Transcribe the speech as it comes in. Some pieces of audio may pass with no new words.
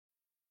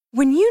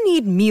When you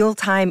need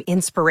mealtime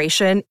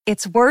inspiration,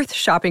 it's worth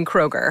shopping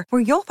Kroger,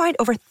 where you'll find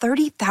over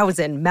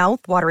 30,000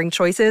 mouth-watering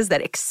choices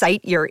that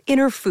excite your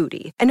inner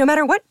foodie. And no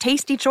matter what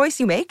tasty choice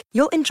you make,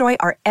 you'll enjoy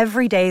our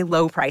everyday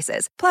low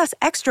prices, plus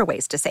extra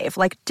ways to save,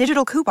 like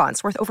digital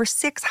coupons worth over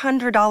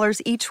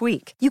 $600 each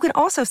week. You can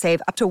also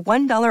save up to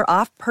 $1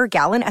 off per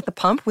gallon at the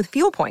pump with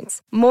fuel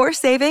points. More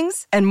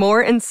savings and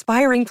more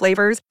inspiring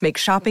flavors make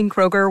shopping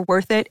Kroger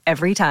worth it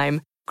every time.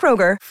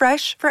 Kroger,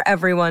 fresh for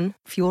everyone.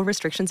 Fuel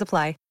restrictions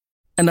apply.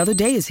 Another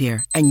day is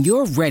here, and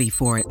you're ready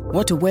for it.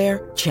 What to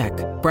wear? Check.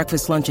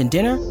 Breakfast, lunch, and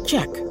dinner?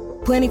 Check.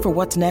 Planning for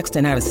what's next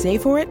and how to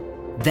save for it?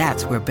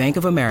 That's where Bank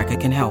of America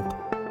can help.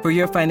 For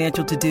your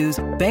financial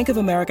to-dos, Bank of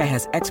America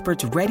has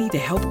experts ready to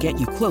help get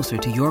you closer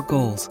to your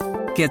goals.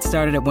 Get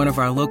started at one of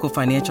our local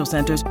financial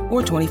centers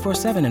or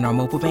 24/7 in our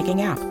mobile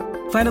banking app.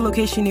 Find a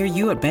location near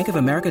you at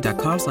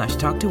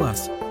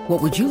bankofamerica.com/talktous.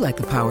 What would you like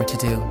the power to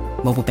do?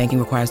 Mobile banking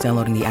requires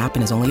downloading the app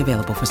and is only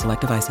available for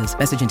select devices.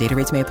 Message and data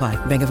rates may apply.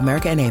 Bank of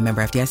America N.A.,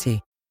 member FDIC.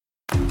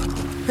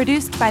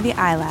 Produced by the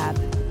iLab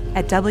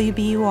at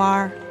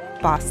WBUR,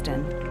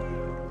 Boston.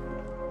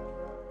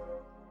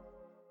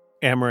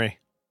 Amory.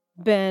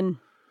 Ben.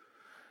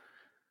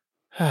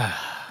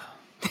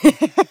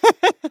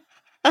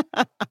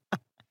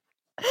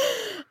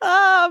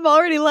 I'm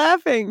already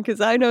laughing because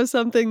I know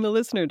something the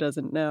listener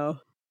doesn't know.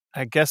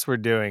 I guess we're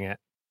doing it.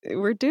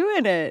 We're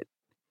doing it.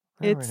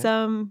 All It's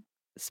right.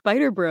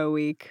 Spider Bro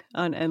Week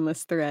on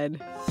Endless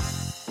Thread.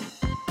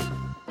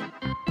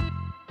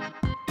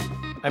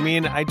 I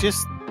mean, I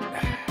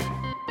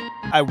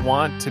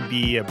want to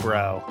be a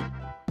bro,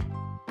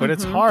 but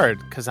it's hard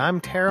because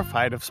I'm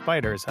terrified of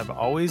spiders. I've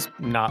always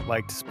not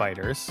liked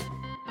spiders.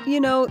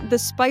 You know, the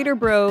Spider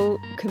Bro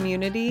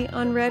community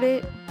on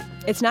Reddit,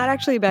 it's not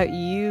actually about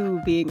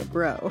you being a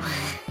bro.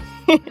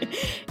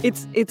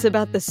 It's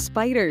about the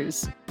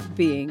spiders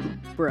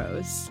being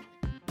bros.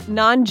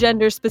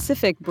 Non-gender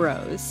specific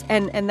bros.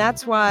 And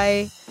that's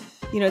why,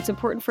 it's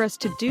important for us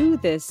to do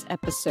this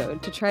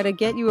episode, to try to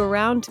get you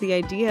around to the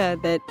idea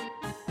that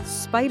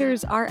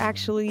spiders are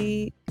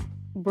actually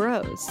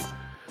bros.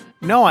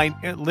 No,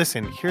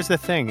 listen, here's the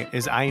thing,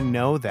 is I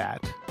know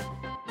that.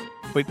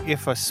 But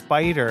if a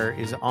spider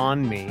is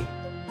on me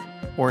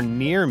or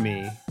near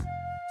me,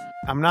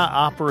 I'm not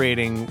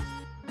operating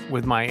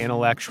with my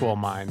intellectual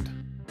mind.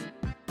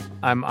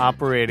 I'm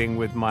operating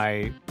with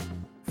my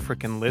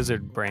freaking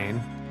lizard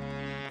brain.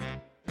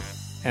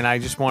 And I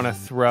just want to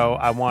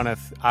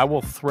I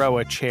will throw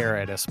a chair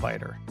at a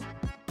spider.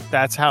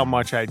 That's how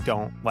much I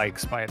don't like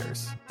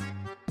spiders.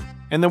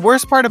 And the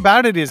worst part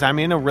about it is I'm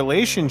in a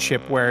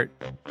relationship where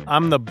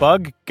I'm the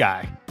bug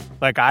guy.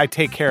 Like, I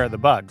take care of the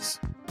bugs.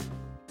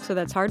 So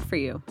that's hard for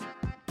you.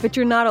 But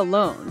you're not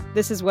alone.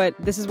 This is what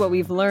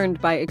we've learned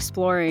by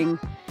exploring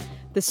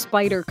the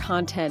spider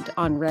content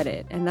on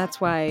Reddit. And that's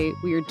why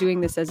we are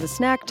doing this as a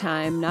snack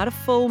time, not a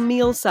full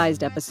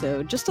meal-sized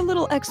episode, just a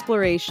little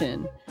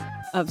exploration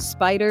of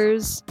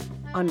spiders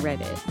on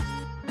Reddit.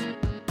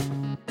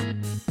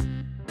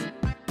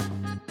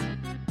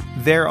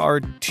 There are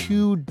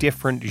two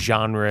different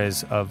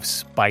genres of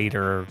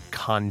spider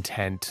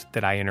content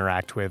that I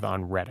interact with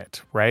on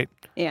Reddit, right?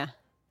 Yeah.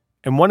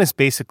 And one is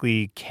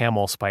basically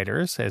camel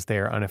spiders, as they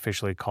are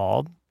unofficially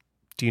called.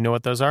 Do you know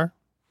what those are?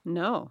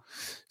 No.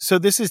 So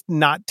this is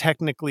not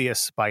technically a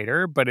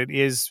spider, but it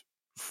is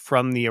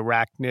from the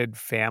arachnid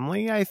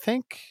family, I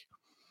think.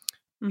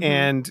 Mm-hmm.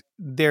 And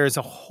there's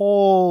a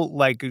whole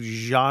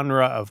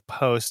genre of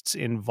posts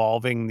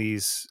involving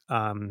these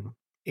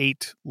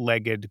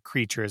 8-legged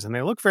creatures, and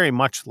they look very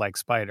much like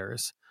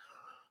spiders.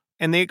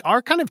 And they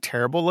are kind of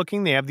terrible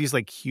looking. They have these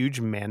huge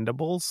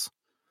mandibles,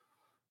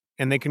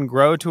 and they can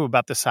grow to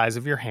about the size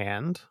of your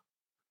hand.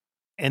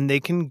 And they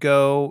can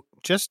go,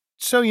 just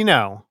so you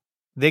know,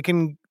 they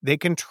can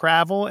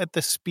travel at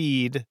the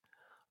speed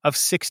of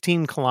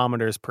 16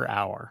 kilometers per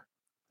hour.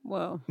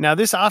 Whoa. Now,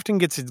 this often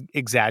gets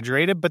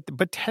exaggerated,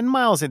 but 10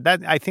 miles,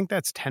 I think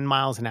that's 10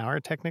 miles an hour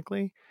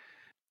technically.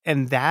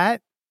 And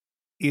that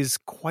is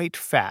quite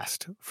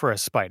fast for a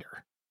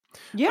spider.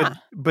 Yeah.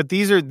 But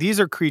these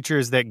are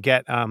creatures that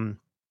get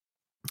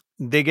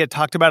they get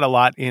talked about a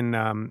lot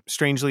in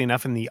strangely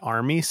enough in the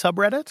army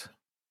subreddit.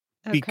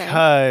 Okay.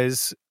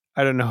 Because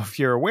I don't know if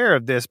you're aware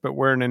of this, but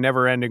we're in a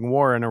never-ending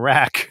war in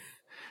Iraq.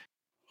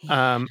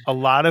 A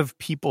lot of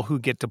people who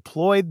get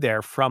deployed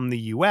there from the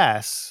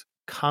US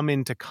come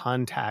into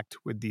contact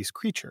with these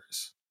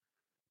creatures.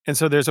 And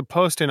so there's a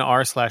post in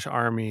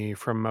r/army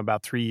from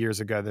about 3 years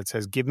ago that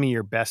says, "Give me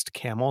your best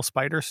camel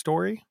spider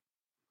story."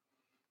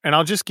 And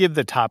I'll just give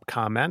the top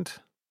comment.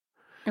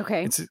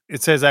 Okay.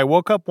 It says, "I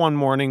woke up one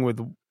morning with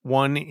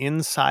one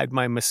inside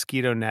my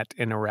mosquito net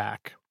in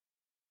Iraq.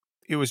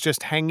 It was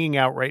just hanging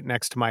out right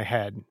next to my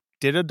head.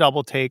 Did a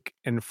double take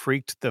and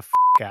freaked the f***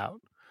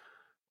 out.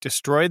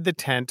 Destroyed the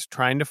tent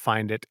trying to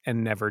find it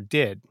and never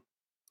did.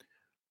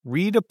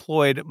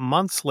 Redeployed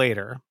months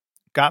later,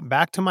 got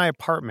back to my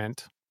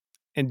apartment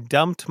and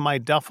dumped my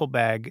duffel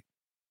bag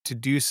to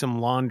do some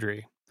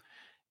laundry,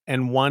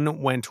 and one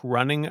went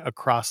running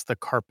across the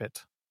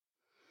carpet.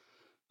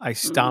 I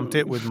stomped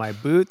it with my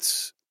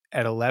boots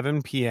at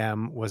 11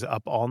 p.m. was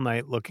up all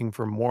night looking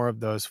for more of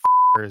those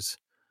f***ers.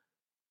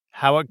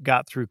 How it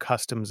got through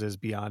customs is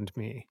beyond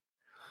me.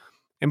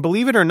 And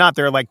believe it or not,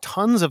 there are like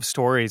tons of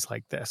stories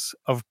like this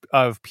of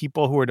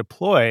people who are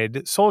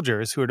deployed,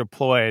 soldiers who are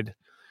deployed,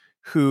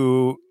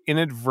 who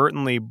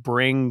inadvertently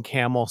bring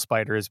camel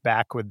spiders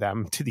back with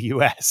them to the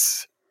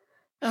U.S.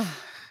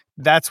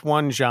 That's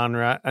one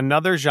genre.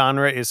 Another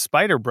genre is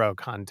spider bro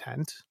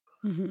content.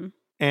 Mm-hmm.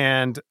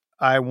 And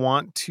I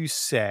want to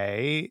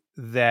say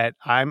that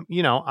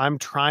I'm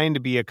trying to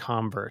be a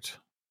convert.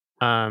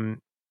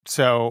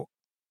 So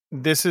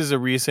this is a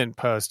recent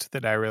post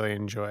that I really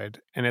enjoyed,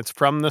 and it's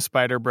from the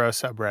Spider Bro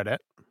subreddit.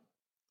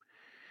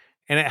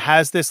 And it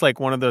has this like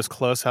one of those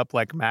close-up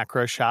like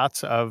macro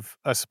shots of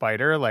a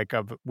spider, like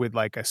with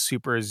like a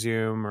super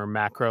zoom or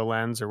macro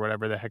lens or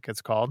whatever the heck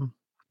it's called.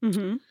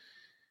 Mm-hmm.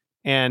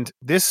 And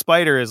this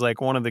spider is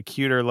like one of the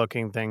cuter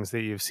looking things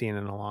that you've seen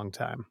in a long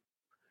time.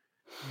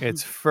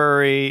 It's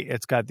furry.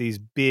 It's got these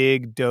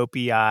big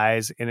dopey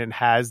eyes, and it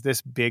has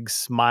this big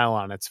smile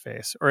on its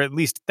face, or at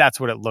least that's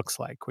what it looks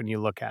like when you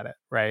look at it,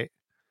 right?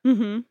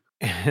 Mm-hmm.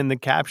 And the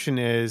caption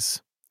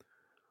is,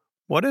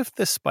 "What if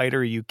the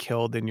spider you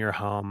killed in your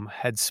home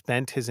had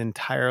spent his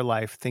entire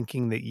life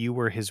thinking that you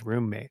were his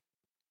roommate?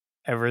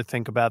 Ever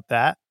think about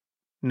that?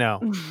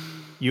 No,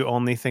 you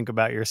only think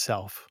about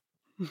yourself."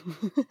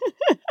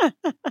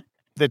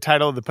 The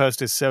title of the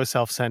post is so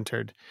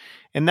self-centered.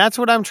 And that's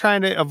what I'm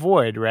trying to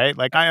avoid, right?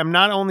 Like I am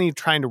not only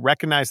trying to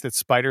recognize that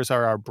spiders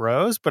are our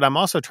bros, but I'm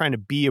also trying to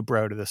be a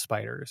bro to the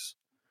spiders.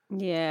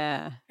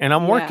 Yeah. And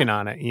I'm working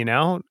on it, you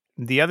know?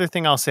 The other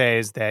thing I'll say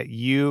is that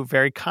you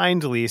very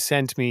kindly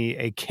sent me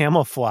a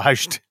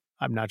camouflaged,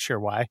 I'm not sure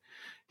why,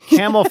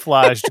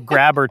 camouflaged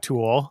grabber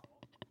tool.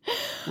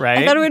 Right.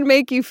 I thought it would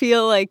make you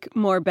feel like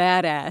more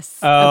badass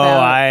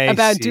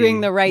about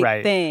doing the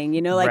right thing.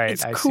 You know, like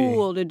it's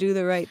cool to do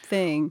the right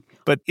thing.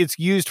 But it's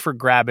used for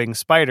grabbing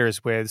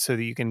spiders with so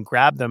that you can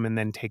grab them and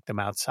then take them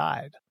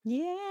outside.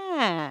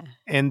 Yeah.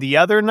 And the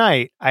other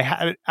night I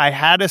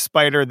had a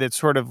spider that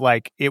sort of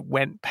like it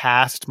went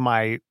past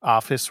my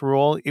office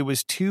rule. It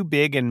was too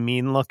big and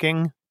mean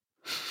looking.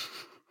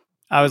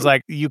 I was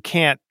like, you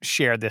can't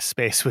share this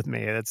space with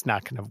me. That's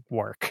not going to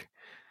work.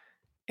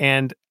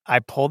 And I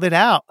pulled it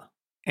out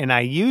and I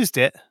used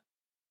it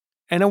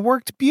and it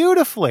worked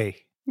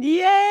beautifully.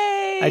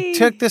 Yay! I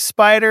took the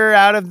spider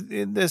out of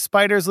the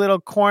spider's little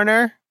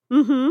corner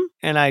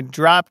and I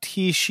dropped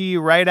he/she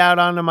right out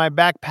onto my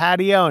back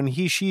patio and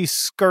he/she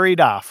scurried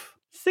off.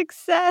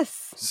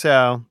 Success.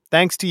 So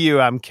thanks to you,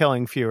 I'm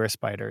killing fewer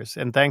spiders.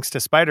 And thanks to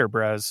Spider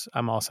Bros,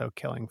 I'm also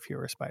killing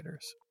fewer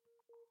spiders.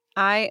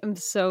 I am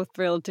so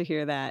thrilled to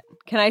hear that.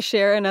 Can I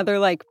share another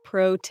like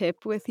pro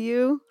tip with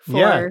you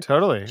for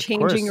totally.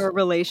 Changing your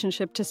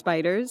relationship to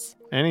spiders?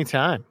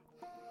 Anytime.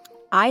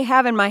 I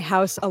have in my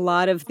house a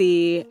lot of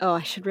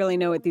I should really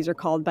know what these are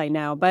called by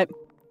now, but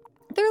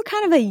they're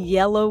kind of a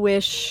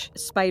yellowish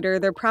spider.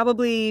 They're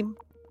probably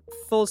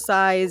full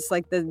size,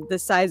 like the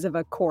size of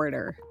a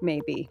quarter,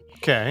 maybe.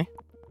 Okay.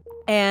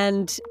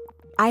 And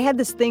I had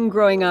this thing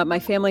growing up. My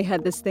family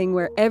had this thing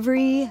where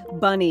every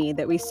bunny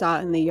that we saw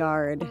in the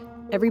yard,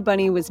 every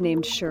bunny was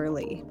named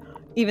Shirley,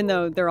 even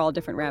though they're all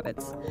different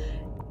rabbits.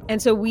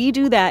 And so we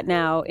do that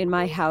now in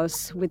my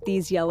house with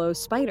these yellow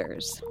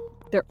spiders.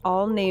 They're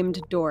all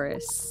named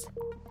Doris.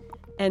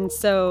 And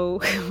so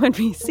when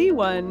we see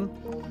one,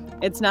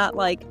 it's not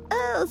like,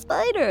 oh,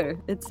 spider.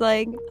 It's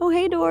like, oh,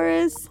 hey,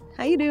 Doris.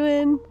 How you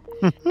doing?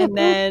 And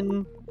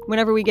then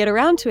whenever we get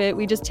around to it,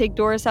 we just take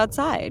Doris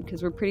outside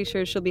because we're pretty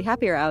sure she'll be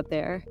happier out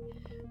there.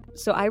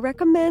 So I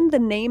recommend the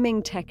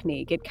naming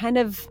technique. It kind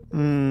of,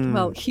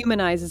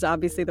 humanizes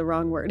obviously the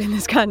wrong word in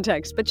this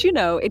context, but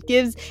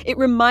it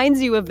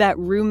reminds you of that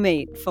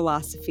roommate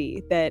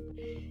philosophy that,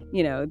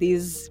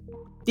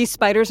 these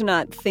spiders are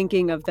not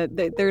thinking of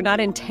that. They're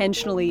not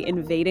intentionally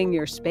invading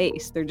your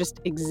space. They're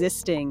just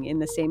existing in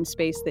the same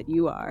space that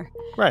you are.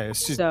 Right.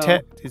 It's just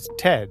Ted. It's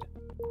Ted.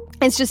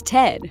 It's just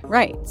Ted.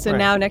 Right. So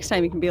now next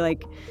time you can be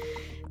like,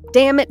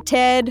 damn it,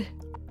 Ted.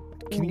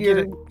 Can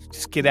you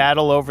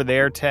skedaddle over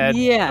there, Ted?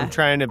 Yeah. I'm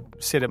trying to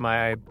sit at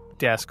my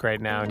desk right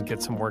now and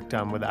get some work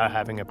done without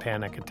having a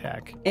panic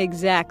attack.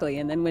 Exactly.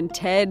 And then when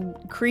Ted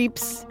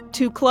creeps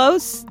too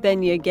close,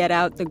 then you get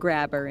out the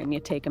grabber and you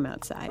take him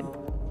outside.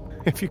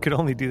 If you could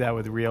only do that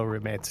with real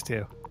roommates,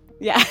 too.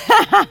 Yeah.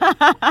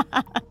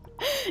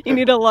 You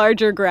need a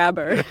larger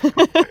grabber.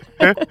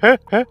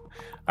 All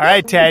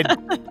right, Ted.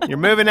 You're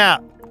moving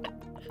out.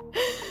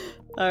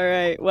 All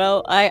right.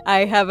 Well,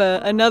 I have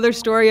another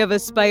story of a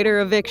spider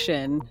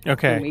eviction.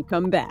 Okay. When we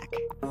come back.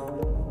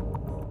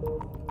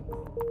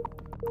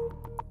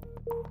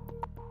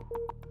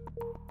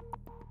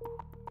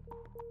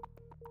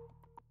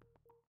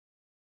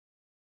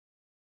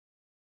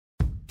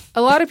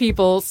 A lot of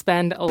people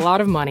spend a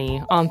lot of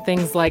money on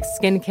things like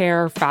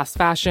skincare, fast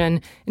fashion,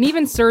 and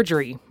even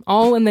surgery,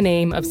 all in the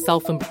name of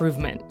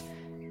self-improvement.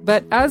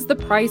 But as the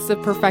price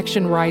of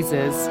perfection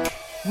rises,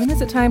 when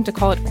is it time to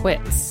call it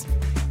quits?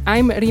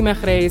 I'm Rima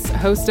Jerez,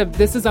 host of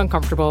This Is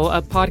Uncomfortable,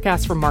 a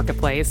podcast from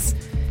Marketplace.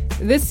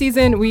 This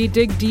season, we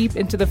dig deep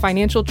into the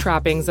financial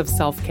trappings of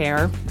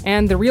self-care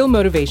and the real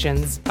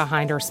motivations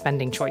behind our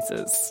spending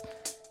choices.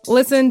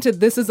 Listen to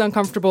This Is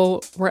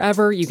Uncomfortable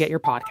wherever you get your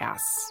podcasts.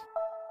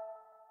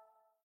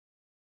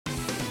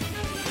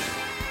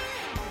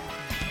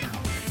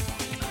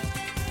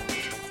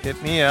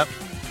 Hit me up.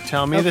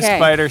 Tell me the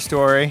spider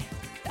story.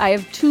 I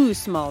have two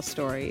small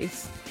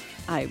stories,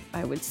 I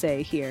would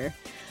say here.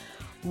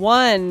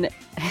 One,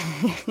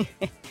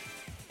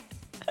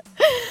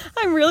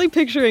 I'm really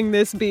picturing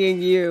this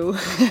being you,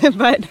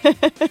 but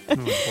Oh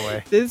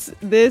boy.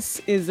 This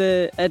is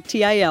a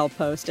TIL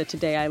post, a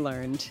Today I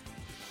Learned.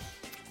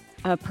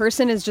 A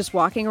person is just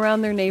walking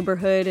around their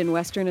neighborhood in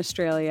Western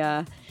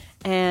Australia,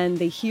 and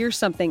they hear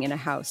something in a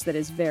house that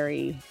is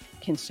very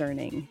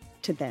concerning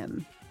to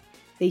them.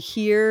 They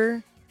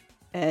hear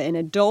an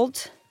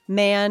adult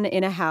man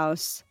in a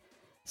house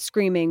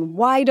screaming,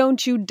 "Why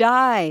don't you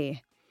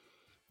die?"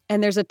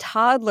 And there's a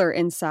toddler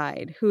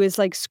inside who is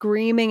like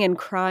screaming and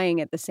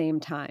crying at the same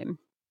time.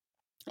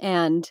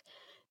 And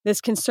this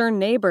concerned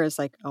neighbor is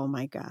like, "Oh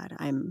my God,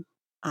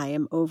 I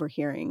am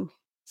overhearing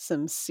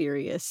some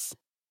serious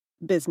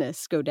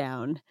business go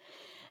down."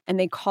 And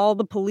they call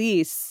the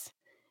police,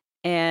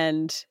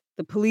 and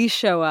the police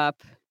show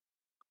up,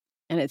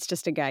 and it's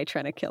just a guy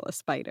trying to kill a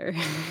spider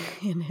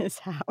in his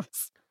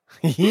house.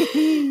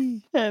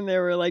 And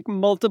there were like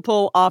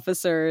multiple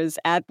officers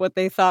at what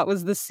they thought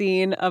was the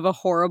scene of a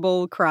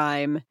horrible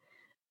crime.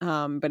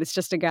 But it's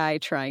just a guy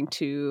trying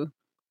to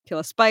kill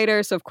a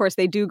spider. So, of course,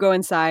 they do go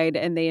inside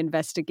and they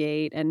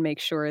investigate and make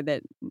sure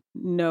that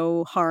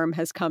no harm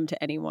has come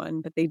to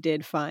anyone. But they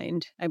did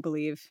find, I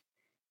believe,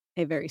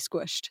 a very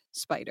squished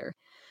spider.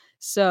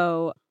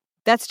 So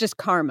that's just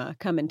karma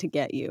coming to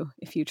get you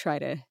if you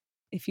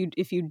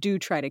do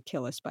try to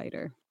kill a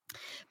spider.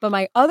 But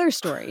my other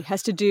story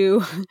has to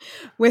do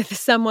with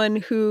someone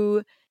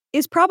who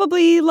is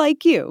probably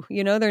like you.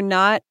 You know, they're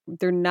not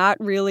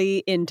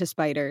really into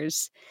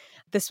spiders.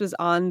 This was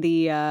on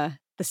the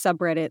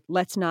subreddit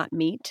Let's Not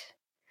Meet.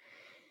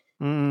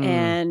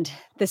 And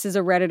this is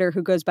a Redditor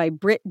who goes by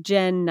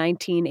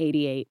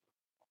BritGen1988.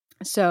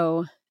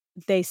 So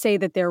they say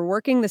that they're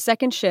working the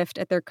second shift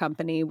at their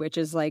company, which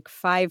is like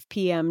 5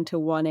 p.m. to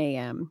 1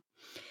 a.m.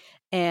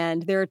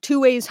 And there are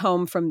two ways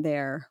home from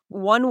there.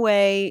 One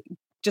way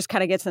just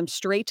kind of gets them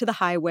straight to the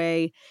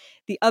highway.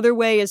 The other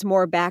way is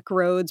more back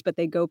roads, but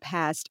they go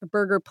past a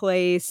burger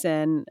place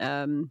and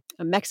a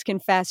Mexican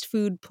fast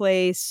food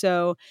place.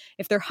 So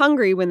if they're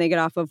hungry when they get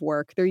off of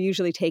work, they're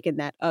usually taking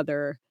that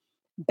other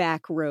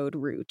back road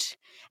route.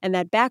 And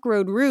that back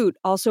road route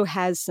also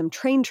has some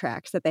train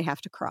tracks that they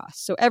have to cross.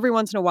 So every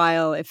once in a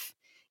while, if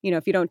you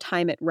don't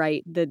time it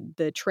right, the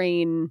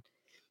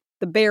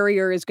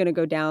barrier is going to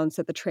go down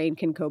so the train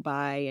can go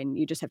by, and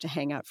you just have to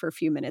hang out for a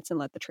few minutes and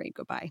let the train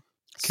go by.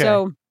 Okay.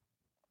 So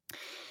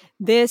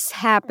this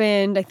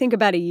happened, I think,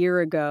 about a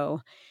year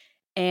ago,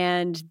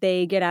 and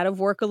they get out of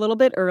work a little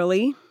bit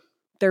early.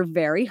 They're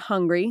very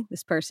hungry,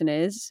 this person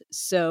is,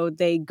 so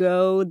they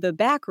go the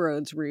back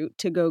roads route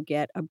to go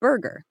get a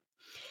burger.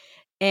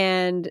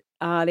 And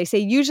they say,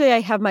 usually I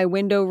have my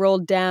window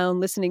rolled down,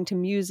 listening to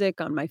music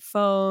on my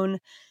phone.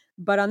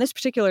 But on this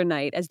particular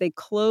night, as they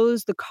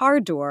close the car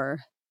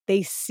door,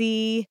 they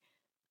see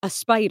a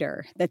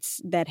spider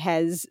that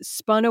has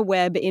spun a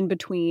web in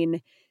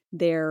between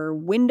their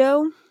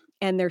window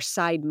and their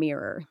side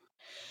mirror.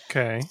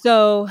 Okay.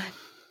 So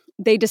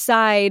they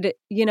decide,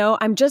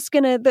 I'm just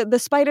going to, the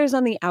spider's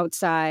on the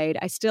outside.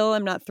 I still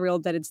am not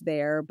thrilled that it's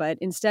there, but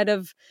instead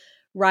of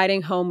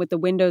riding home with the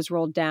windows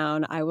rolled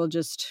down, I will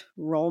just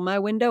roll my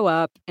window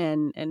up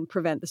and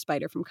prevent the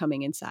spider from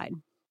coming inside.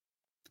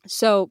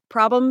 So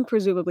problem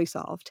presumably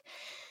solved.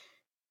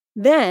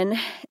 Then,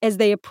 as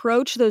they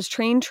approach those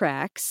train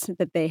tracks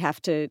that they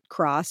have to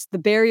cross, the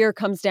barrier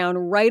comes down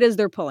right as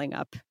they're pulling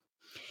up.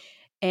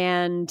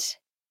 And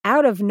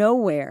out of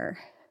nowhere,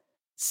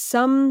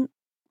 some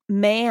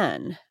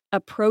man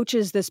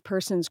approaches this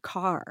person's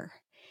car.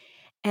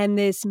 And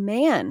this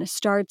man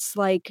starts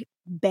like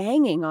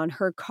banging on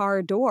her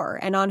car door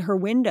and on her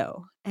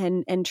window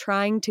and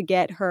trying to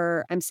get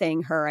her, I'm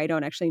saying her, I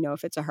don't actually know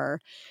if it's a her,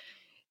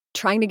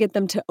 trying to get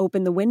them to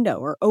open the window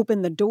or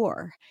open the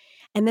door.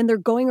 And then they're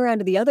going around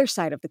to the other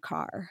side of the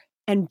car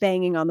and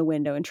banging on the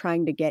window and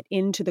trying to get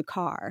into the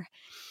car.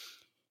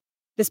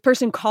 This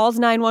person calls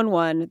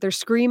 911. They're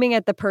screaming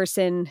at the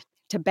person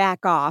to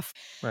back off.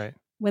 Right.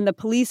 When the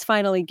police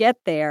finally get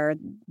there,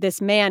 this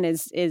man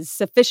is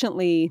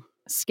sufficiently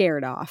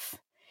scared off.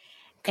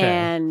 Okay.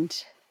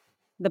 And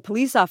the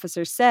police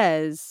officer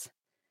says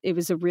it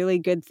was a really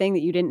good thing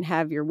that you didn't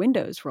have your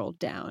windows rolled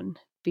down,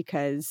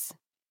 because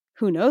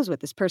who knows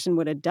what this person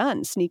would have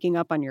done sneaking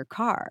up on your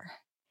car.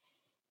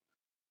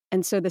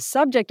 And so the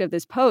subject of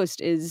this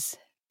post is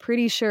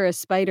pretty sure a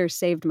spider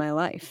saved my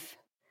life.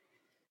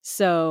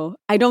 So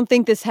I don't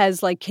think this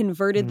has like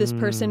converted this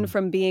person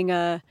from being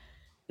a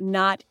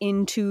not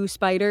into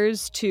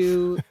spiders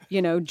to,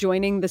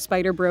 joining the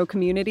Spider Bro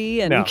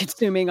community and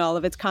consuming all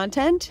of its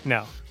content.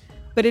 No.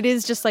 But it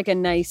is just like a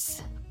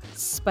nice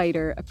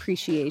spider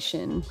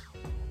appreciation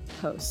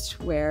post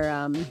where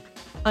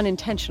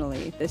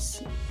unintentionally,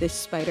 this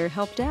spider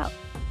helped out.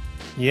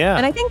 Yeah.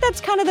 And I think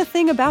that's kind of the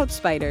thing about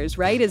spiders,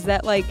 right? Is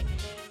that like...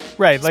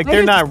 Right, like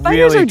they're not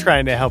really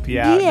trying to help you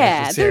out.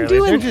 Yeah, they're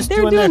just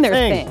doing their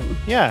thing.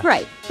 Yeah.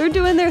 Right. They're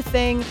doing their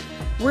thing.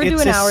 We're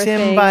doing our thing.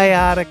 It's a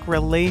symbiotic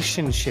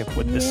relationship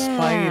with the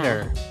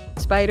spider.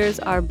 Spiders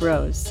are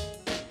bros.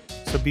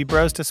 So be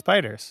bros to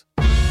spiders.